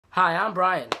Hi, I'm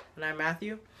Brian, And I'm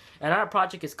Matthew. and our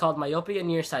project is called Myopia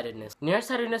Nearsightedness.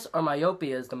 Nearsightedness or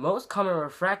myopia is the most common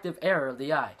refractive error of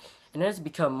the eye, and it has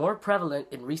become more prevalent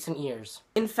in recent years.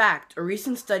 In fact, a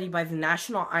recent study by the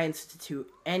National Eye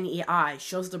Institute, NEI,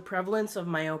 shows the prevalence of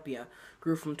myopia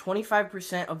grew from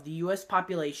 25% of the U.S.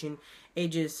 population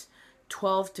ages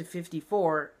 12 to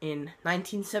 54 in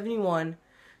 1971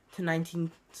 to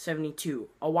 1972,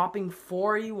 a whopping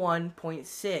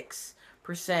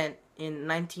 41.6% in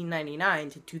 1999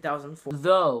 to 2004.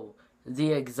 Though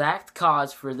the exact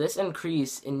cause for this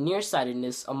increase in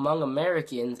nearsightedness among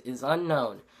Americans is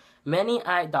unknown, many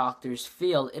eye doctors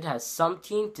feel it has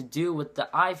something to do with the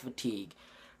eye fatigue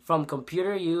from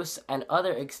computer use and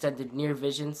other extended near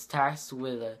vision tasks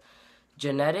with a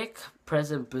genetic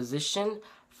predisposition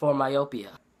for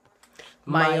myopia.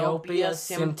 Myopia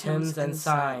symptoms and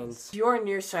signs. If you are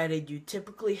nearsighted, you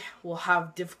typically will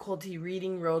have difficulty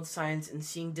reading road signs and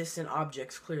seeing distant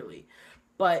objects clearly,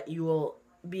 but you will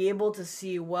be able to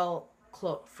see well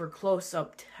for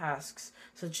close-up tasks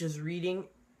such as reading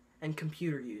and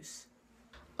computer use.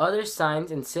 Other signs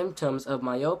and symptoms of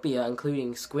myopia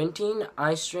including squinting,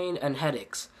 eye strain, and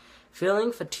headaches.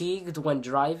 Feeling fatigued when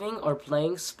driving or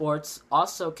playing sports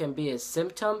also can be a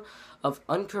symptom of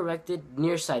uncorrected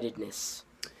nearsightedness.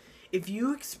 If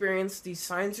you experience these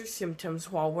signs or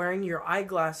symptoms while wearing your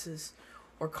eyeglasses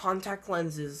or contact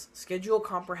lenses, schedule a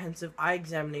comprehensive eye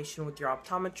examination with your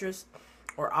optometrist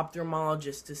or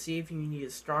ophthalmologist to see if you need a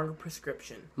stronger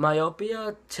prescription.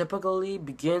 Myopia typically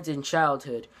begins in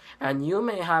childhood, and you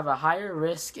may have a higher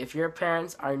risk if your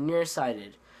parents are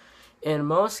nearsighted. In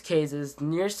most cases,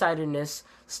 nearsightedness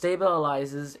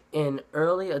stabilizes in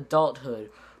early adulthood,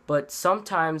 but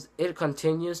sometimes it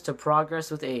continues to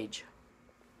progress with age.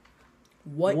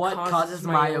 What causes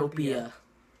myopia?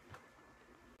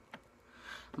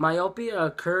 Myopia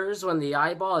occurs when the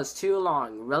eyeball is too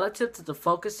long relative to the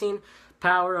focusing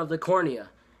power of the cornea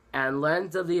and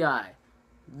lens of the eye.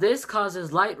 This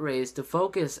causes light rays to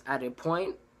focus at a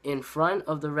point in front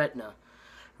of the retina,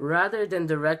 rather than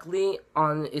directly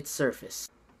on its surface.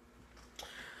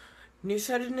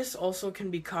 Nearsightedness also can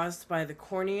be caused by the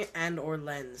cornea and or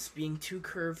lens being too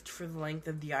curved for the length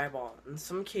of the eyeball. In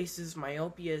some cases,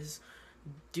 myopia is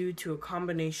due to a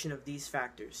combination of these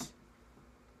factors.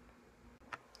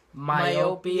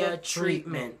 Myopia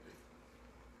treatment.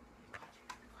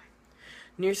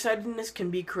 Nearsightedness can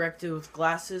be corrected with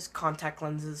glasses, contact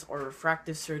lenses, or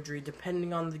refractive surgery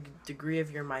depending on the degree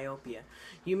of your myopia.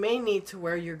 You may need to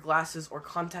wear your glasses or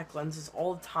contact lenses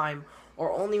all the time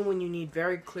or only when you need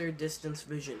very clear distance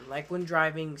vision, like when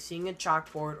driving, seeing a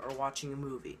chalkboard, or watching a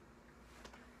movie.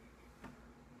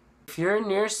 If you're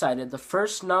nearsighted, the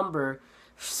first number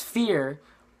sphere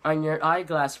on your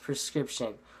eyeglass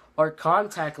prescription or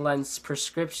contact lens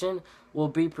prescription will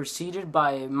be preceded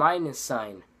by a minus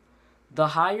sign. The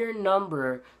higher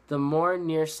number, the more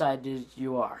nearsighted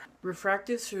you are.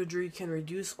 Refractive surgery can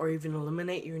reduce or even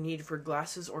eliminate your need for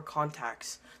glasses or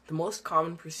contacts. The most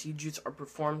common procedures are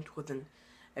performed with an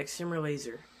excimer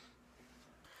laser.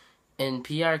 In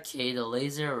PRK, the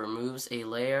laser removes a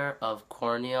layer of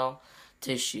corneal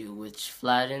tissue which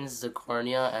flattens the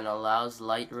cornea and allows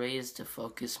light rays to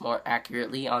focus more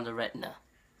accurately on the retina.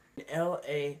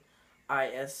 In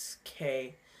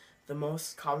LAISK, the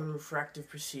most common refractive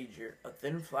procedure, a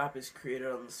thin flap is created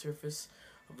on the surface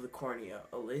of the cornea.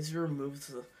 A laser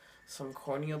removes some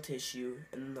corneal tissue,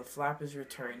 and the flap is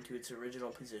returned to its original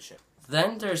position.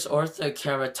 Then there's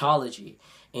orthokeratology,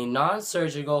 a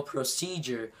non-surgical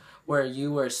procedure where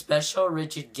you wear special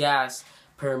rigid gas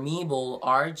permeable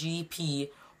RGP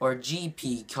or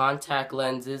GP contact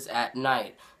lenses at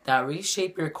night that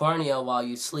reshape your cornea while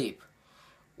you sleep.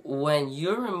 When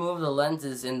you remove the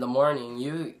lenses in the morning,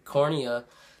 your cornea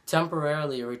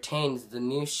temporarily retains the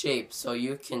new shape so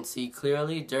you can see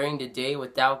clearly during the day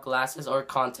without glasses or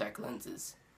contact lenses.